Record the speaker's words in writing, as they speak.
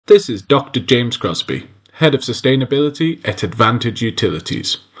This is Dr. James Crosby, Head of Sustainability at Advantage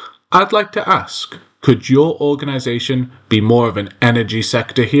Utilities. I'd like to ask, could your organisation be more of an energy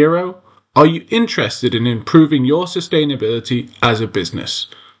sector hero? Are you interested in improving your sustainability as a business?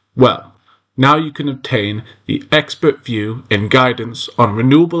 Well, now you can obtain the expert view and guidance on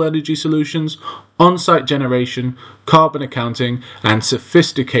renewable energy solutions, on-site generation, carbon accounting, and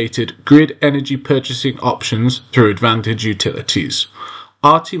sophisticated grid energy purchasing options through Advantage Utilities.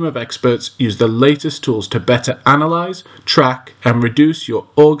 Our team of experts use the latest tools to better analyze, track, and reduce your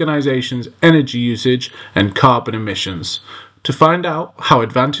organization's energy usage and carbon emissions. To find out how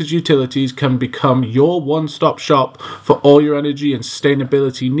Advantage Utilities can become your one-stop shop for all your energy and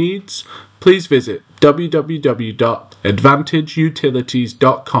sustainability needs, please visit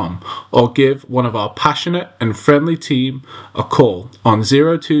www.advantageutilities.com or give one of our passionate and friendly team a call on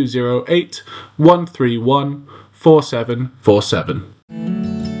 0208 131 4747.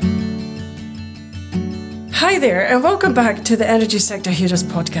 Hi there, and welcome back to the Energy Sector Heroes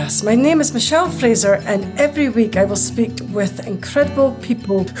podcast. My name is Michelle Fraser, and every week I will speak with incredible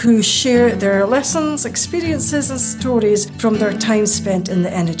people who share their lessons, experiences, and stories from their time spent in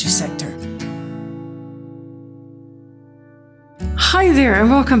the energy sector. Hi there, and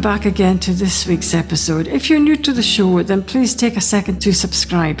welcome back again to this week's episode. If you're new to the show, then please take a second to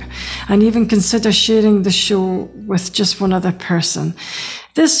subscribe and even consider sharing the show with just one other person.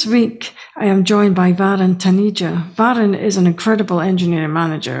 This week, I am joined by Varun Taneja. Varun is an incredible engineering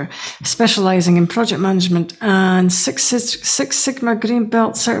manager, specializing in project management and Six Sigma Green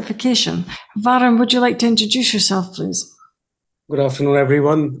Belt certification. Varun, would you like to introduce yourself, please? Good afternoon,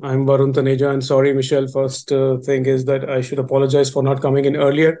 everyone. I'm Varun Taneja, and sorry, Michelle, first thing is that I should apologize for not coming in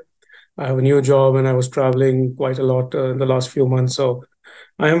earlier. I have a new job and I was traveling quite a lot in the last few months. So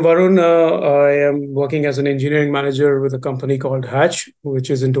I am Varun. I am working as an engineering manager with a company called Hatch, which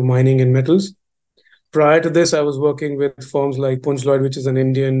is into mining and metals. Prior to this, I was working with firms like Punj Lloyd, which is an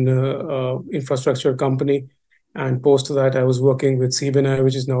Indian infrastructure company. And post that, I was working with CBNI,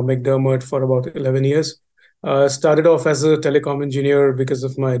 which is now McDermott, for about 11 years. Started off as a telecom engineer because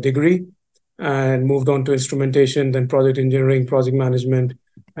of my degree and moved on to instrumentation, then project engineering, project management,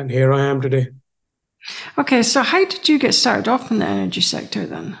 and here I am today. Okay, so how did you get started off in the energy sector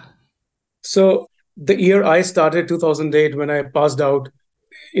then? So the year I started, 2008, when I passed out,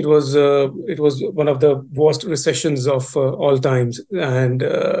 it was one of the worst recessions of all times. And,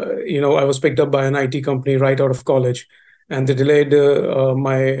 I was picked up by an IT company right out of college, and they delayed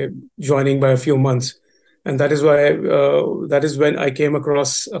my joining by a few months. And that is when I came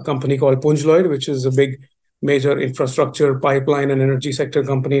across a company called Punj Lloyd, which is a big major infrastructure, pipeline, and energy sector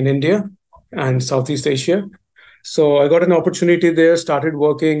company in India and Southeast Asia. So I got an opportunity there, started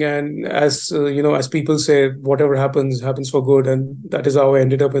working, and as people say, whatever happens for good. And that is how I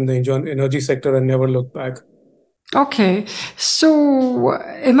ended up in the energy sector and never looked back. Okay, so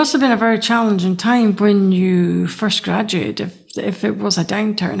it must have been a very challenging time when you first graduated, if it was a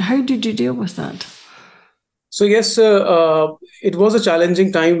downturn. How did you deal with that? So yes, it was a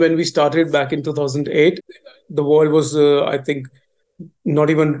challenging time when we started back in 2008. The world was, I think, not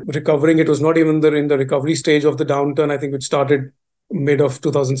even recovering. It was not even in the recovery stage of the downturn. I think it started mid of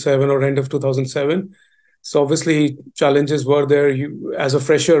 2007 or end of 2007. So obviously challenges were there. You, as a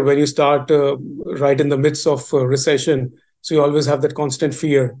fresher, when you start right in the midst of recession, so you always have that constant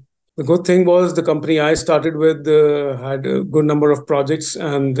fear. The good thing was the company I started with had a good number of projects,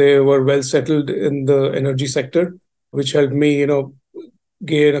 and they were well settled in the energy sector, which helped me,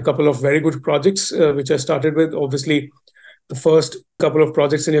 gain a couple of very good projects, which I started with. Obviously, the first couple of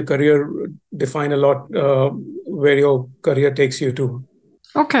projects in your career define a lot where your career takes you to.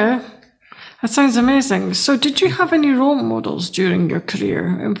 Okay, that sounds amazing. So did you have any role models during your career,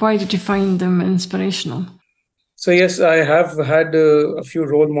 and why did you find them inspirational? So yes, I have had a few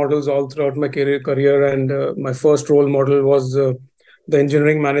role models all throughout my career, and my first role model was the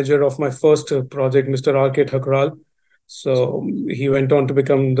engineering manager of my first project, Mr. R.K. Thakral. So he went on to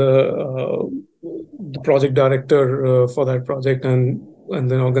become the project director for that project and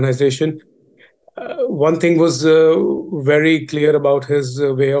the organization. One thing was very clear about his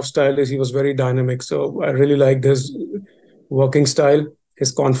way of style is he was very dynamic. So I really liked his working style,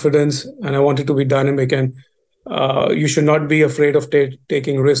 his confidence, and I wanted to be dynamic. And you should not be afraid of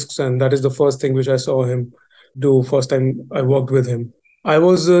taking risks. And that is the first thing which I saw him do first time I worked with him. I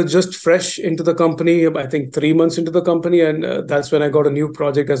was just fresh into the company, I think 3 months into the company. And that's when I got a new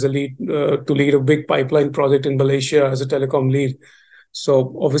project as a lead to lead a big pipeline project in Malaysia as a telecom lead.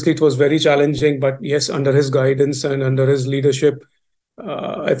 So obviously it was very challenging, but yes, under his guidance and under his leadership,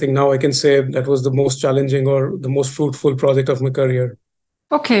 I think now I can say that was the most challenging or the most fruitful project of my career.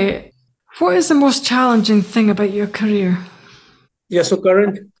 Okay. What is the most challenging thing about your career? Yeah, so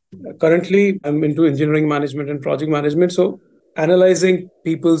currently I'm into engineering management and project management. So analyzing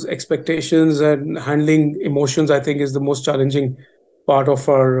people's expectations and handling emotions, I think, is the most challenging part of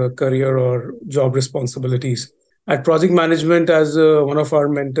our career or job responsibilities. At project management, as one of our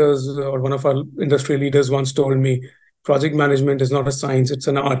mentors or one of our industry leaders once told me, project management is not a science, it's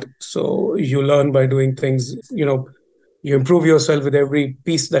an art. So you learn by doing things, you improve yourself with every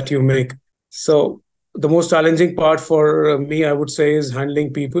piece that you make. So the most challenging part for me, I would say, is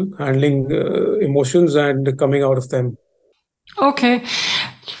handling people, handling emotions, and coming out of them. Okay.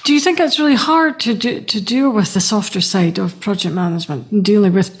 Do you think it's really hard to deal with the softer side of project management and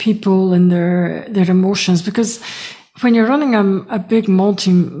dealing with people and their emotions? Because when you're running a big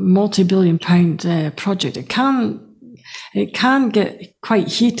multi-billion pound project, it can get quite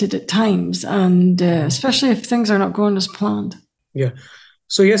heated at times, and especially if things are not going as planned. Yeah.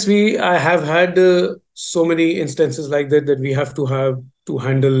 So yes, I have had so many instances like that we have to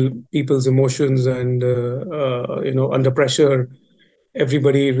handle people's emotions, and under pressure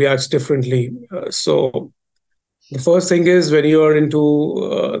everybody reacts differently. So the first thing is, when you are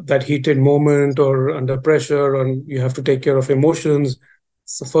into that heated moment or under pressure and you have to take care of emotions,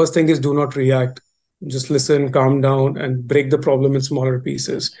 so first thing is, do not react. Just listen, calm down, and break the problem in smaller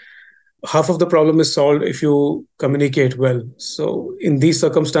pieces. Half of the problem is solved if you communicate well. So in these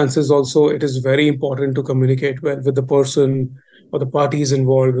circumstances also, it is very important to communicate well with the person or the parties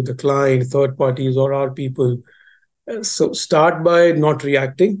involved, with the client, third parties, or our people. So start by not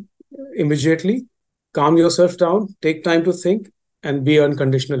reacting immediately. Calm yourself down, take time to think, and be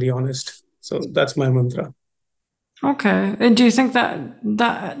unconditionally honest. So that's my mantra. Okay. And do you think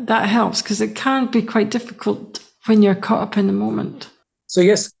that helps? Because it can be quite difficult when you're caught up in the moment. So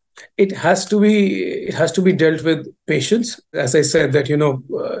yes, it has to be dealt with patience. As I said, that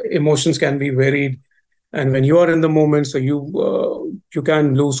emotions can be varied, and when you are in the moment, so you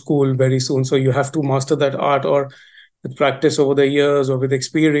can lose cool very soon. So you have to master that art, or with practice over the years or with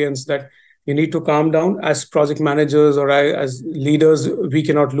experience, that you need to calm down. As project managers or as leaders, we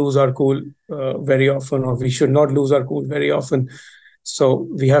cannot lose our cool very often, or we should not lose our cool very often. So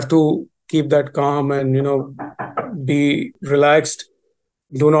we have to keep that calm and be relaxed.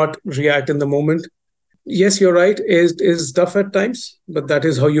 Do not react in the moment. Yes, you're right. It is tough at times, but that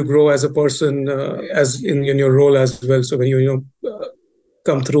is how you grow as a person, as in your role as well. So when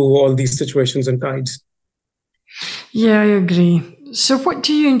come through all these situations and tides. Yeah, I agree. So what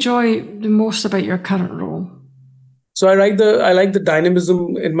do you enjoy the most about your current role? So I like the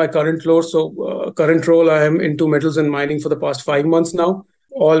dynamism in my current role. So current role, I am into metals and mining for the past 5 months now.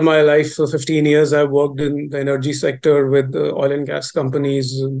 All my life, for 15 years, I've worked in the energy sector with oil and gas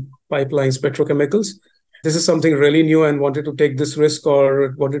companies, pipelines, petrochemicals. This is something really new, and wanted to take this risk,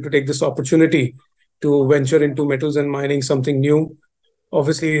 or wanted to take this opportunity to venture into metals and mining, something new.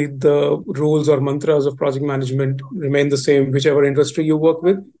 Obviously, the rules or mantras of project management remain the same, whichever industry you work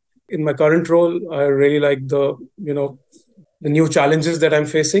with. In my current role, I really like the new challenges that I'm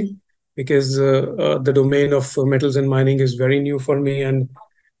facing, because the domain of metals and mining is very new for me, and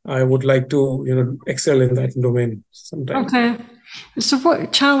I would like to excel in that domain sometime. Okay. So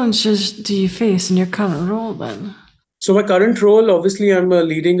what challenges do you face in your current role then? So my current role, obviously, I'm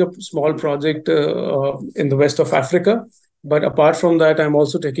leading a small project in the west of Africa. But apart from that, I'm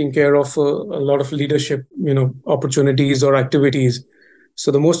also taking care of a lot of leadership, opportunities or activities.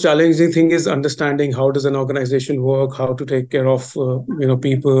 So the most challenging thing is understanding how does an organization work, how to take care of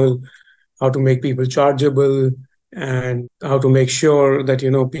people, how to make people chargeable, and how to make sure that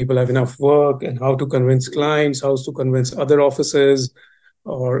people have enough work, and how to convince clients, how to convince other offices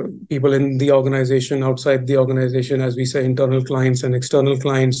or people in the organization, outside the organization, as we say, internal clients and external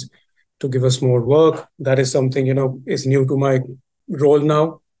clients, to give us more work. That is something is new to my role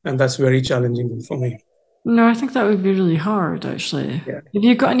now, and that's very challenging for me. No, I think that would be really hard, actually. Yeah. Have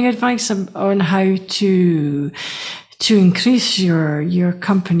you got any advice on how to increase your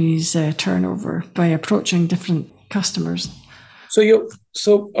company's turnover by approaching different customers? So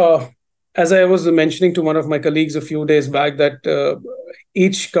as I was mentioning to one of my colleagues a few days back, that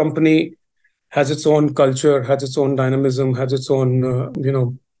each company has its own culture, has its own dynamism, has its own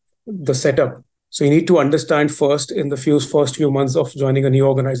the setup. So you need to understand first, in the first few months of joining a new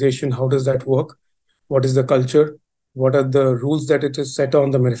organization, how does that work? What is the culture? What are the rules that it is set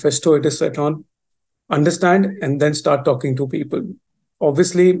on, the manifesto it is set on? Understand, and then start talking to people.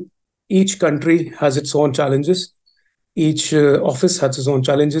 Obviously, each country has its own challenges. Each office has its own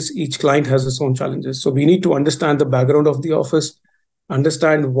challenges. Each client has its own challenges. So we need to understand the background of the office,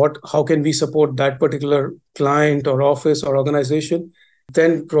 understand how can we support that particular client or office or organization,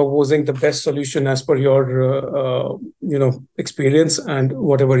 then proposing the best solution as per your experience and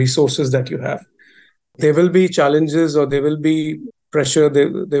whatever resources that you have. There will be challenges or there will be pressure,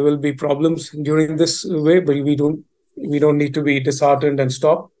 there will be problems during this way, but we don't need to be disheartened and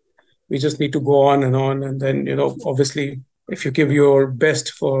stop. We just need to go on, and then obviously if you give your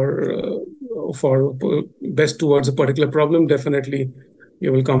best for best towards a particular problem, definitely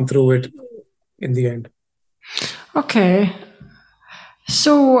you will come through it in the end. Okay.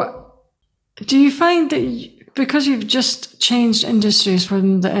 So do you find that because you've just changed industries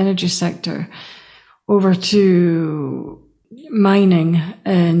from the energy sector over to mining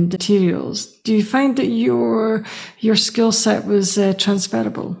and materials, do you find that your skill set was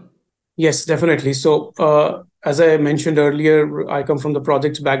transferable? Yes, definitely. So, as I mentioned earlier, I come from the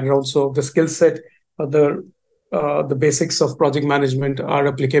projects background, so the skill set, the basics of project management are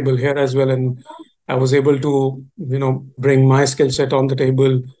applicable here as well, and I was able to bring my skill set on the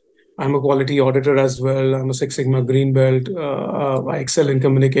table. I'm a quality auditor as well. I'm a Six Sigma Green Belt. I excel in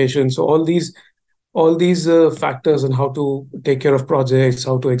communication. So all these factors on how to take care of projects,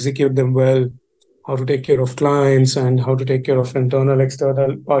 how to execute them well, how to take care of clients, and how to take care of internal,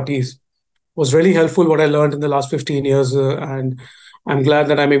 external parties was really helpful. What I learned in the last 15 years, and I'm glad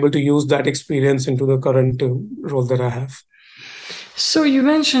that I'm able to use that experience into the current role that I have. So you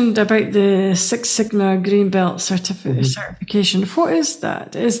mentioned about the Six Sigma Green Belt certification. What is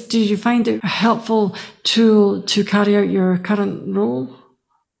that? Do you find it a helpful tool to carry out your current role?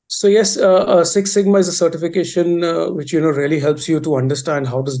 So yes, Six Sigma is a certification which really helps you to understand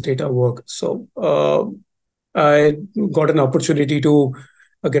how does data work. So I got an opportunity to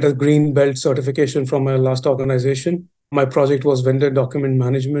get a green belt certification from my last organization. My project was vendor document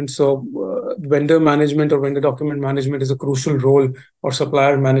management. So vendor management or vendor document management is a crucial role, or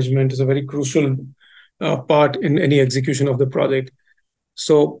supplier management is a very crucial part in any execution of the project.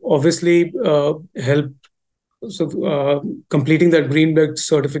 So obviously completing that green belt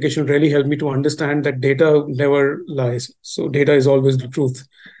certification really helped me to understand that data never lies. So data is always the truth.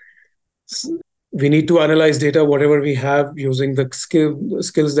 We need to analyze data, whatever we have, using the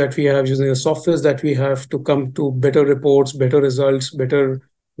skills that we have, using the softwares that we have to come to better reports, better results, better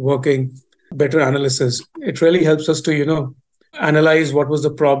working, better analysis. It really helps us to, analyze what was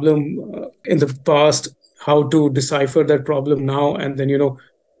the problem in the past, how to decipher that problem now, and then,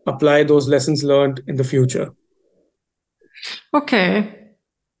 apply those lessons learned in the future. Okay.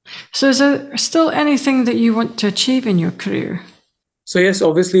 So is there still anything that you want to achieve in your career? So yes,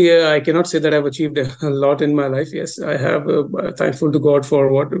 obviously, I cannot say that I've achieved a lot in my life. Yes, I have. Thankful to God for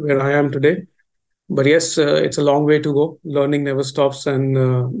where I am today. But yes, it's a long way to go. Learning never stops, and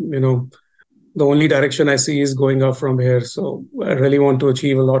the only direction I see is going up from here. So I really want to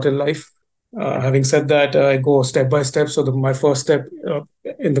achieve a lot in life. Having said that, I go step by step. So my first step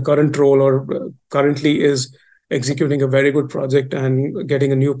in the current role or currently is executing a very good project and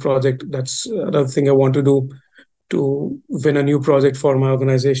getting a new project. That's another thing I want to do, to win a new project for my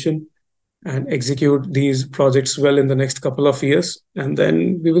organization and execute these projects well in the next couple of years. And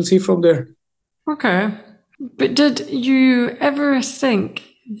then we will see from there. Okay. But did you ever think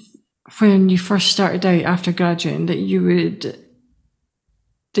when you first started out after graduating that you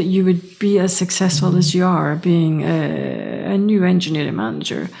would be as successful as you are being a new engineering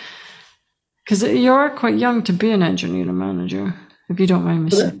manager? Because you are quite young to be an engineering manager, if you don't mind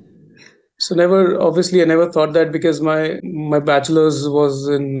me saying. So I never thought that, because my bachelor's was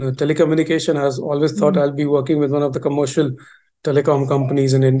in telecommunication. I always thought I'll be working with one of the commercial telecom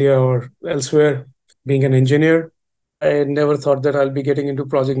companies in India or elsewhere, being an engineer. I never thought that I'll be getting into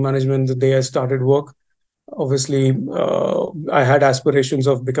project management the day I started work. Obviously, I had aspirations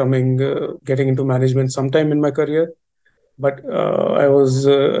of getting into management sometime in my career. But as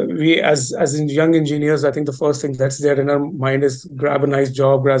in young engineers, I think the first thing that's there in our mind is grab a nice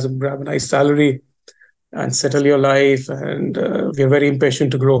job, grab a nice salary, and settle your life. And we're very impatient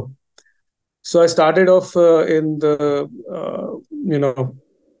to grow. So I started off in the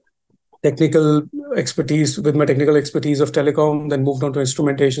technical expertise with my technical expertise of telecom, then moved on to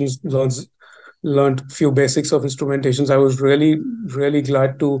instrumentations, learned a few basics of instrumentations. I was really, really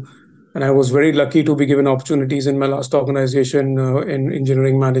glad to. And I was very lucky to be given opportunities in my last organization in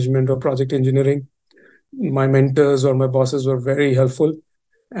engineering management or project engineering. My mentors or my bosses were very helpful.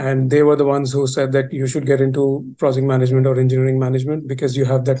 And they were the ones who said that you should get into project management or engineering management because you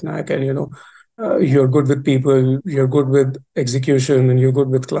have that knack, and you're good with people, you're good with execution, and you're good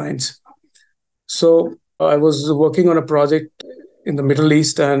with clients. So I was working on a project in the Middle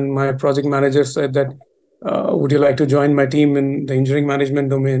East, and my project manager said that, would you like to join my team in the engineering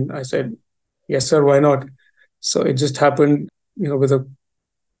management domain? I said, yes, sir, why not? So it just happened, with a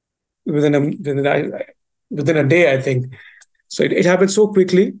within a day, I think. So it happened so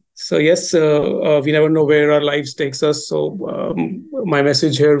quickly. So yes, we never know where our lives takes us. So my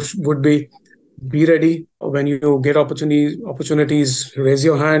message here would be ready when you get opportunities, raise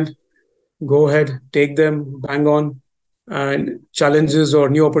your hand, go ahead, take them, bang on. And challenges or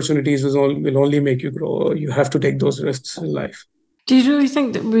new opportunities will only make you grow. You have to take those risks in life. Do you really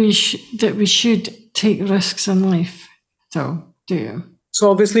think that we should take risks in life? So, do you? So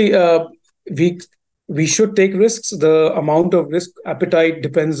obviously, we should take risks. The amount of risk appetite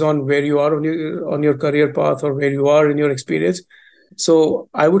depends on where you are on your career path or where you are in your experience. So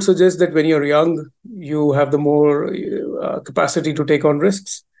I would suggest that when you're young, you have the more capacity to take on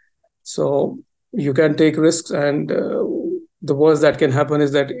risks. So you can take risks, and the worst that can happen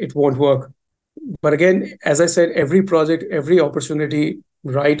is that it won't work. But again, as I said, every project, every opportunity,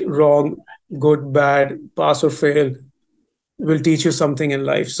 right, wrong, good, bad, pass or fail, will teach you something in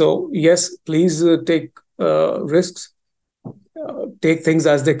life. So yes, please take risks, take things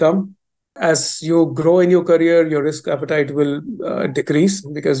as they come. As you grow in your career, your risk appetite will decrease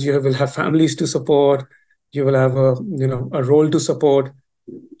because you will have families to support, you will have a role to support.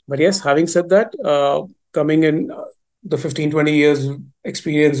 But yes, having said that, coming in the 15-20 years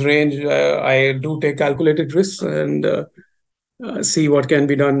experience range, I do take calculated risks and see what can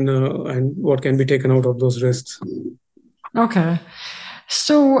be done and what can be taken out of those risks. Okay.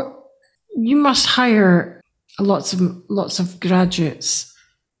 So you must hire lots of graduates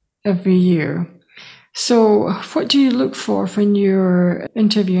every year. So what do you look for when you're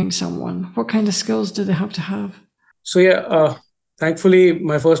interviewing someone? What kind of skills do they have to have? So yeah, thankfully,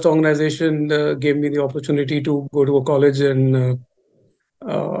 my first organization gave me the opportunity to go to a college and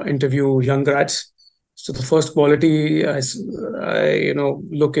interview young grads. So the first quality I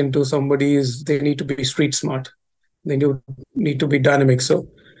look into somebody is they need to be street smart. They need to be dynamic. So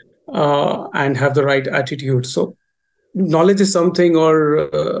and have the right attitude. So knowledge is something,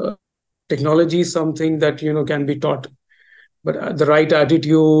 or technology is something that can be taught. But the right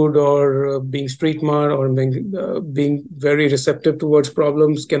attitude, or being street smart, or being very receptive towards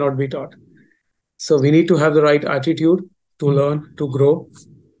problems cannot be taught. So we need to have the right attitude to learn, to grow.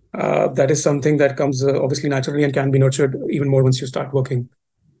 That is something that comes obviously naturally and can be nurtured even more once you start working.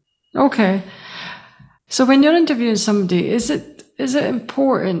 Okay. So when you're interviewing somebody, is it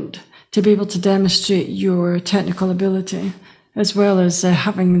important to be able to demonstrate your technical ability as well as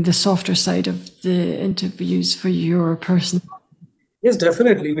having the softer side of the interviews for your person? Yes,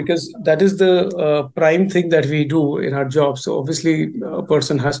 definitely, because that is the prime thing that we do in our job. So obviously, a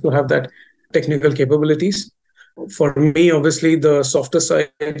person has to have that technical capabilities. For me, obviously, the softer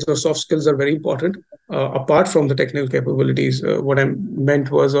sides or soft skills are very important. Apart from the technical capabilities, what I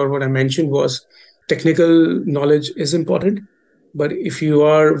mentioned was technical knowledge is important. But if you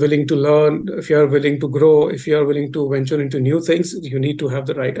are willing to learn, if you are willing to grow, if you are willing to venture into new things, you need to have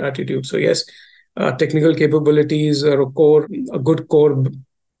the right attitude. So yes, technical capabilities are a good core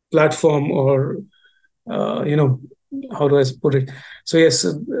platform, or how do I put it? So yes,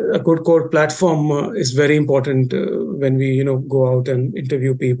 a good core platform is very important when we go out and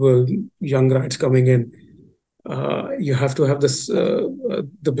interview people, young grads coming in. You have to have this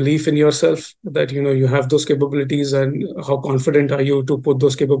the belief in yourself that you have those capabilities, and how confident are you to put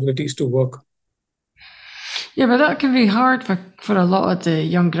those capabilities to work. Yeah, but that can be hard for a lot of the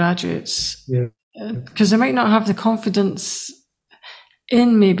young graduates. Yeah, because they might not have the confidence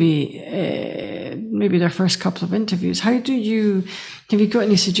in maybe their first couple of interviews. Have you got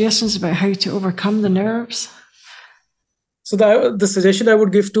any suggestions about how to overcome the nerves? So the suggestion I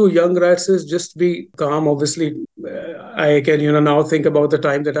would give to young grads is just be calm. Obviously, I can now think about the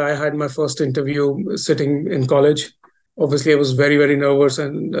time that I had my first interview sitting in college. Obviously, I was very, very nervous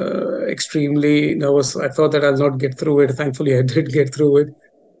and extremely nervous. I thought that I'll not get through it. Thankfully, I did get through it.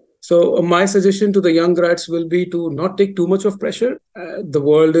 So my suggestion to the young grads will be to not take too much of pressure. The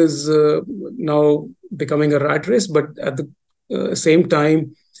world is now becoming a rat race, but at the same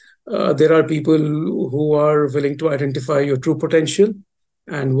time, there are people who are willing to identify your true potential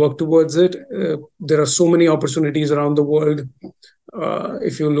and work towards it. There are so many opportunities around the world.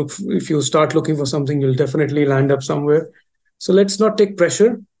 If you start looking for something, you'll definitely land up somewhere. So let's not take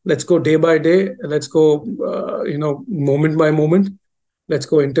pressure. Let's go day by day. Let's go, moment by moment. Let's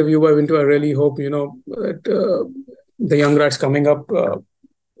go interview by interview. I really hope that the young grads coming up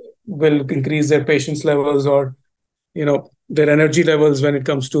will increase their patience levels, or their energy levels when it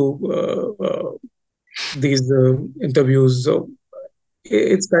comes to these interviews. So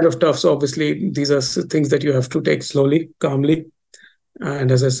it's kind of tough. So obviously, these are things that you have to take slowly, calmly,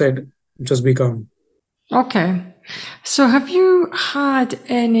 and as I said, just be calm. Okay. So have you had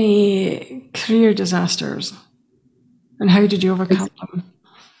any career disasters? And how did you overcome them?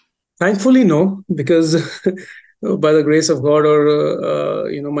 Thankfully, no, because by the grace of God, or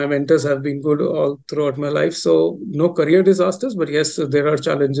my mentors have been good all throughout my life. So no career disasters, but yes, there are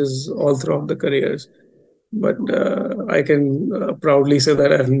challenges all throughout the careers. But I can proudly say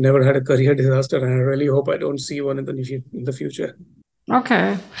that I've never had a career disaster, and I really hope I don't see one in the future.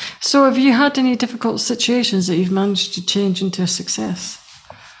 Okay. So have you had any difficult situations that you've managed to change into a success?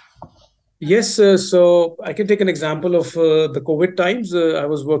 Yes, so I can take an example of the COVID times. I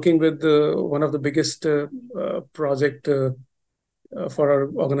was working with one of the biggest project for our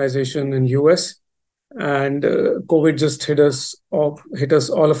organization in US, and COVID just hit us all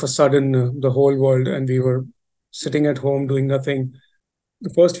of a sudden, the whole world, and we were sitting at home doing nothing. The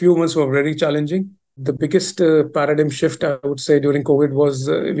first few months were very challenging. The biggest paradigm shift, I would say, during COVID was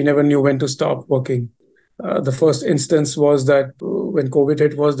we never knew when to stop working. The first instance was that when COVID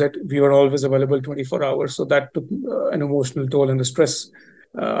hit, was that we were always available 24 hours. So that took an emotional toll and the stress.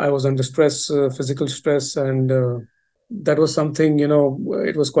 I was under stress, physical stress, and that was something,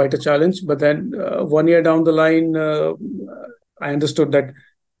 it was quite a challenge. But then 1 year down the line, I understood that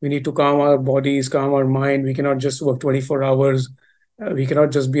we need to calm our bodies, calm our mind. We cannot just work 24 hours. We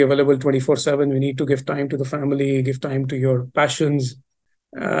cannot just be available 24/7. We need to give time to the family, give time to your passions.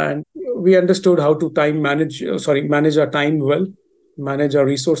 And we understood how to manage our time well, manage our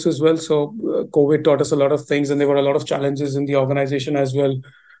resources well. So COVID taught us a lot of things, and there were a lot of challenges in the organization as well.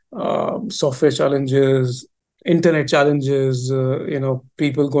 Software challenges, internet challenges,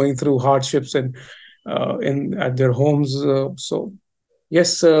 people going through hardships and in at their homes. So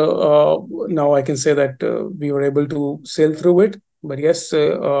yes, now I can say that we were able to sail through it. But yes,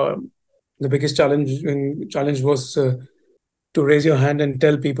 the biggest challenge was to raise your hand and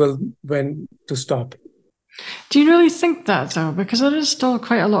tell people when to stop. Do you really think that, though? Because there is still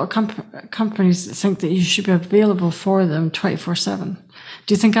quite a lot of companies that think that you should be available for them 24/7.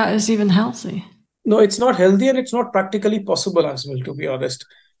 Do you think that is even healthy? No, it's not healthy, and it's not practically possible as well, to be honest.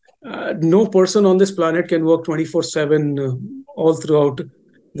 No person on this planet can work 24/7 all throughout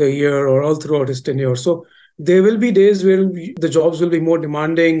the year or all throughout his tenure. So there will be days where the jobs will be more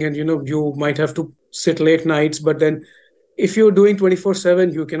demanding, and you might have to sit late nights. But then if you're doing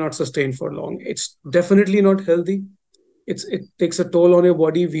 24/7, you cannot sustain for long. It's definitely not healthy. It takes a toll on your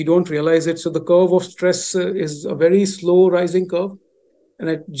body. We don't realize it. So the curve of stress is a very slow rising curve, and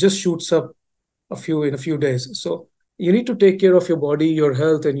it just shoots up in a few days. So you need to take care of your body, your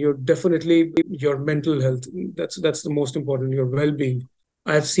health, and your mental health. That's the most important, your well-being.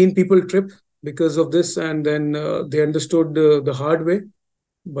 I've seen people trip because of this, and then they understood the hard way.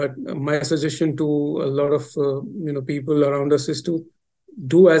 But my suggestion to a lot of people around us is to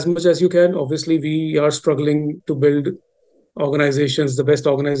do as much as you can. Obviously, we are struggling to build organizations, the best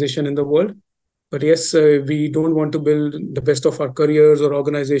organization in the world. But yes, we don't want to build the best of our careers or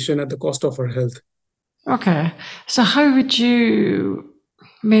organization at the cost of our health. Okay. So how would you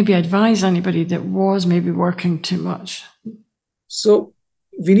maybe advise anybody that was maybe working too much? So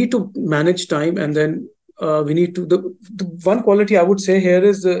we need to manage time, and then we need to, the one quality I would say here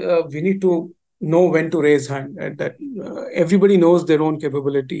is we need to know when to raise hand, and that everybody knows their own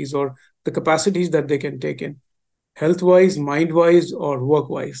capabilities or the capacities that they can take in, health wise, mind wise, or work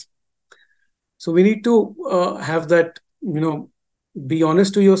wise. So we need to have that, be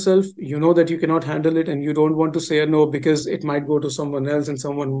honest to yourself. You know that you cannot handle it, and you don't want to say a no because it might go to someone else and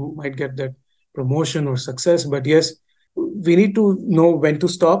someone might get that promotion or success. But yes, we need to know when to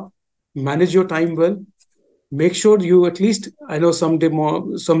stop, manage your time well, make sure you at least, I know some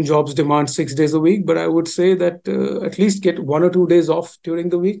jobs demand 6 days a week, but I would say that at least get 1 or 2 days off during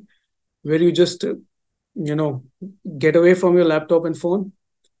the week where you just get away from your laptop and phone.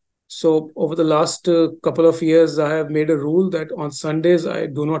 So over the last couple of years, I have made a rule that on Sundays I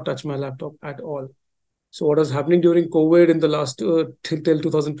do not touch my laptop at all. So what was happening during COVID in the last till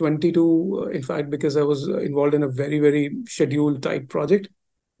 2022, in fact, because I was involved in a very, very scheduled tight project,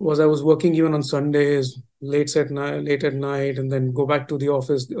 was I was working even on Sundays, late at night, and then go back to the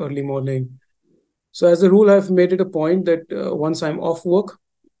office early morning. So as a rule, I've made it a point that once I'm off work,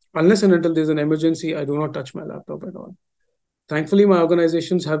 unless and until there's an emergency, I do not touch my laptop at all. Thankfully, my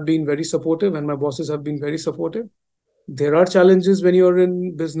organizations have been very supportive, and my bosses have been very supportive. There are challenges when you're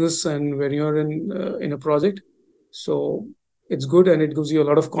in business and when you're in a project. So it's good, and it gives you a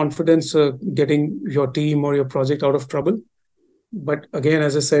lot of confidence getting your team or your project out of trouble. But again,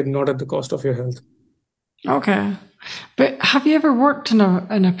 as I said, not at the cost of your health. Okay. But have you ever worked in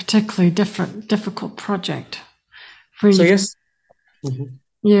a particularly difficult project? So yes. Mm-hmm.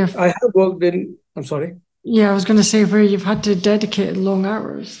 Yeah. I have worked in, I'm sorry. Yeah, I was going to say where you've had to dedicate long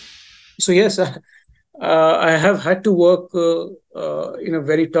hours. So yes, I have had to work in a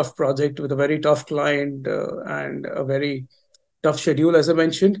very tough project with a very tough client and a very tough schedule, as I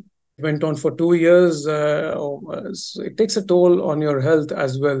mentioned. It went on for 2 years. So it takes a toll on your health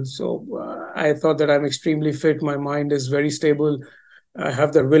as well. So I thought that I'm extremely fit. My mind is very stable. I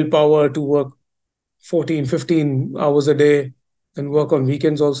have the willpower to work 14, 15 hours a day and work on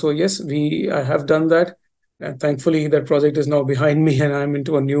weekends also. Yes, I have done that. And thankfully, that project is now behind me and I'm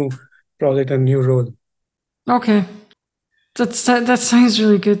into a new project and new role. Okay. That sounds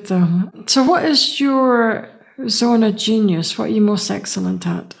really good, though. So, what is your zone of genius? What are you most excellent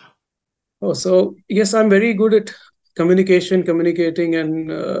at? Oh, so yes, I'm very good at communicating and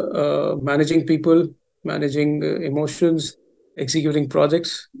managing people, managing emotions, executing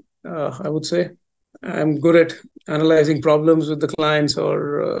projects. I would say I'm good at analyzing problems with the clients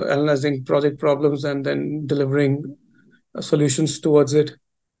or analyzing project problems and then delivering solutions towards it.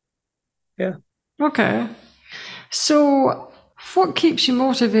 Yeah. Okay. So, what keeps you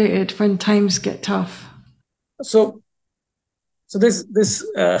motivated when times get tough? So so this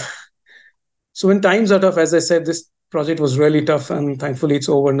so when times are tough, as I said, this project was really tough, and thankfully it's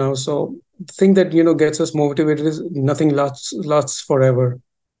over now. So the thing that gets us motivated is nothing lasts forever.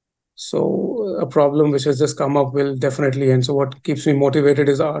 So a problem which has just come up will definitely end. So what keeps me motivated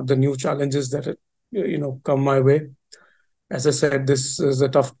are the new challenges that come my way. As I said, this is a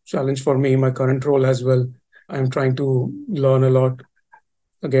tough challenge for me in my current role as well. I'm trying to learn a lot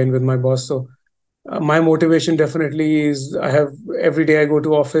again with my boss. So my motivation definitely is I have every day I go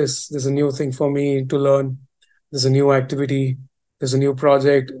to office. There's a new thing for me to learn. There's a new activity. There's a new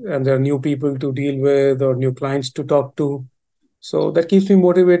project, and there are new people to deal with or new clients to talk to. So that keeps me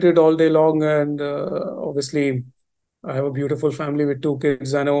motivated all day long. And obviously, I have a beautiful family with 2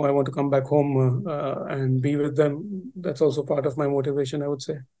 kids. I know I want to come back home and be with them. That's also part of my motivation, I would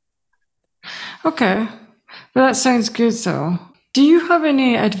say. Okay. Well, that sounds good, though. Do you have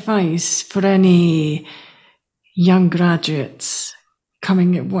any advice for any young graduates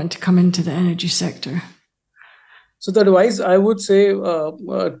want to come into the energy sector? So the advice I would say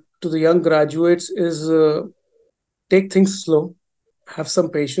to the young graduates is take things slow, have some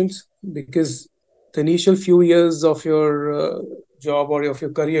patience, because the initial few years of your job or of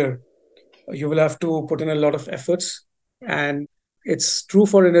your career, you will have to put in a lot of efforts. And it's true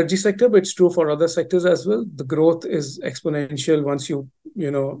for energy sector, but it's true for other sectors as well. The growth is exponential once you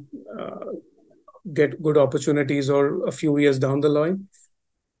know get good opportunities or a few years down the line.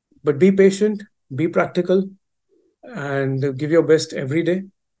 But be patient, be practical, and give your best every day.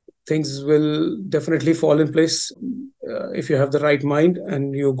 Things will definitely fall in place if you have the right mind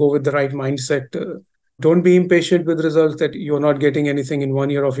and you go with the right mindset. Don't be impatient with results that you're not getting anything in 1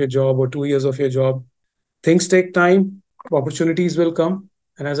 year of your job or 2 years of your job. Things take time, opportunities will come.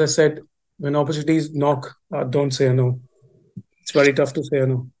 And as I said, when opportunities knock, don't say no. It's very tough to say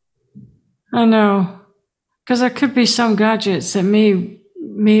no. I know. Because there could be some graduates that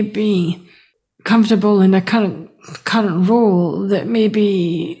may be comfortable in their current role that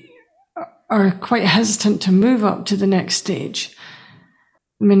maybe are quite hesitant to move up to the next stage.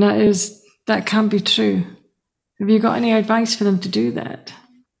 I mean, that can be true. Have you got any advice for them to do that?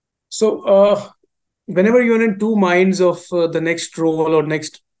 So, whenever you're in two minds of the next role or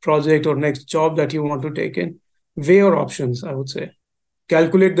next project or next job that you want to take in, weigh your options, I would say.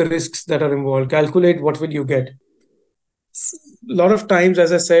 Calculate the risks that are involved, calculate what will you get. A lot of times,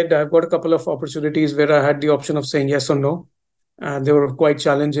 as I said, I've got a couple of opportunities where I had the option of saying yes or no, and they were quite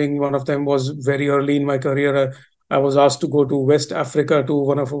challenging. One of them was very early in my career. I was asked to go to West Africa, to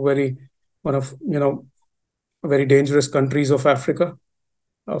one of very dangerous countries of Africa,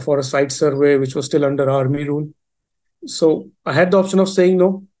 for a site survey, which was still under army rule. So I had the option of saying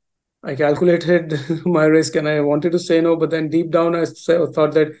no. I calculated my risk and I wanted to say no, but then deep down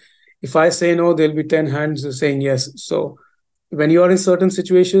thought that if I say no, there'll be 10 hands saying yes. So when you are in certain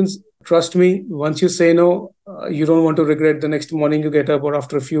situations, trust me, once you say no, you don't want to regret the next morning you get up or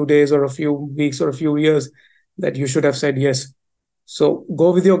after a few days or a few weeks or a few years that you should have said yes. So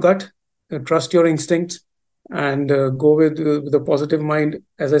go with your gut, trust your instincts, and go with a positive mind.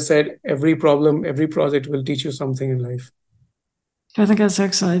 As I said, every problem, every project will teach you something in life. I think that's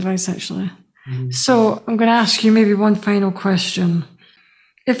excellent advice, actually. So I'm going to ask you maybe one final question.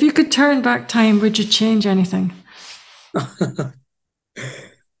 If you could turn back time, would you change anything?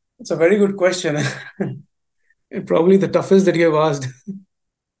 It's a very good question. And probably the toughest that you have asked.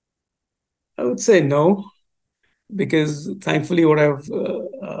 I would say no, because thankfully, what I've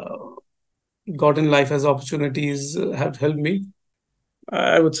got in life as opportunities have helped me.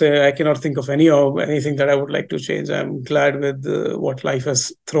 I would say I cannot think of anything that I would like to change. I'm glad with what life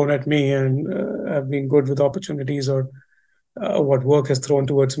has thrown at me, and I've been good with opportunities or what work has thrown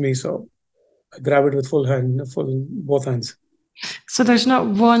towards me. So I grab it with both hands. So there's not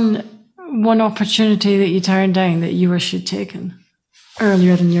one opportunity that you turned down that you wish you'd taken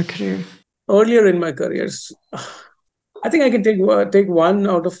earlier in your career? Earlier in my careers, I think I can take one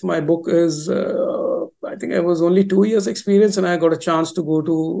out of my book is I think I was only 2 years experience and I got a chance to go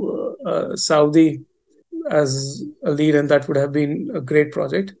to Saudi as a lead, and that would have been a great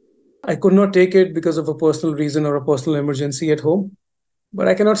project. I could not take it because of a personal reason or a personal emergency at home, but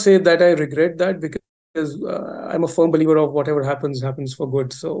I cannot say that I regret that because I'm a firm believer of whatever happens for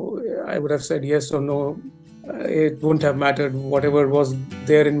good. So I would have said yes or no. It wouldn't have mattered. Whatever was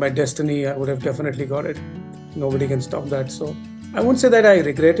there in my destiny, I would have definitely got it. Nobody can stop that. So I won't say that I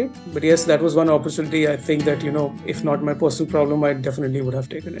regret it, but yes, that was one opportunity. I think that, if not my personal problem, I definitely would have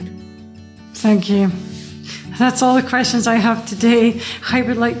taken it. Thank you. That's all the questions I have today. I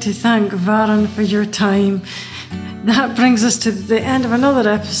would like to thank Varun for your time. That brings us to the end of another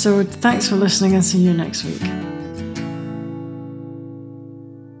episode. Thanks for listening and see you next week.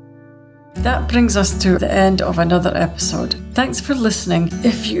 That brings us to the end of another episode. Thanks for listening.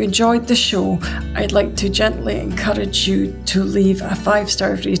 If you enjoyed the show, I'd like to gently encourage you to leave a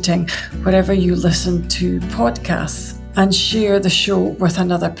 5-star rating wherever you listen to podcasts and share the show with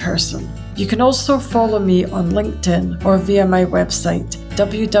another person. You can also follow me on LinkedIn or via my website,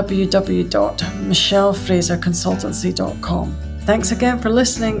 www.michellefraserconsultancy.com. Thanks again for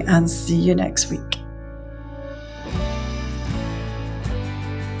listening and see you next week.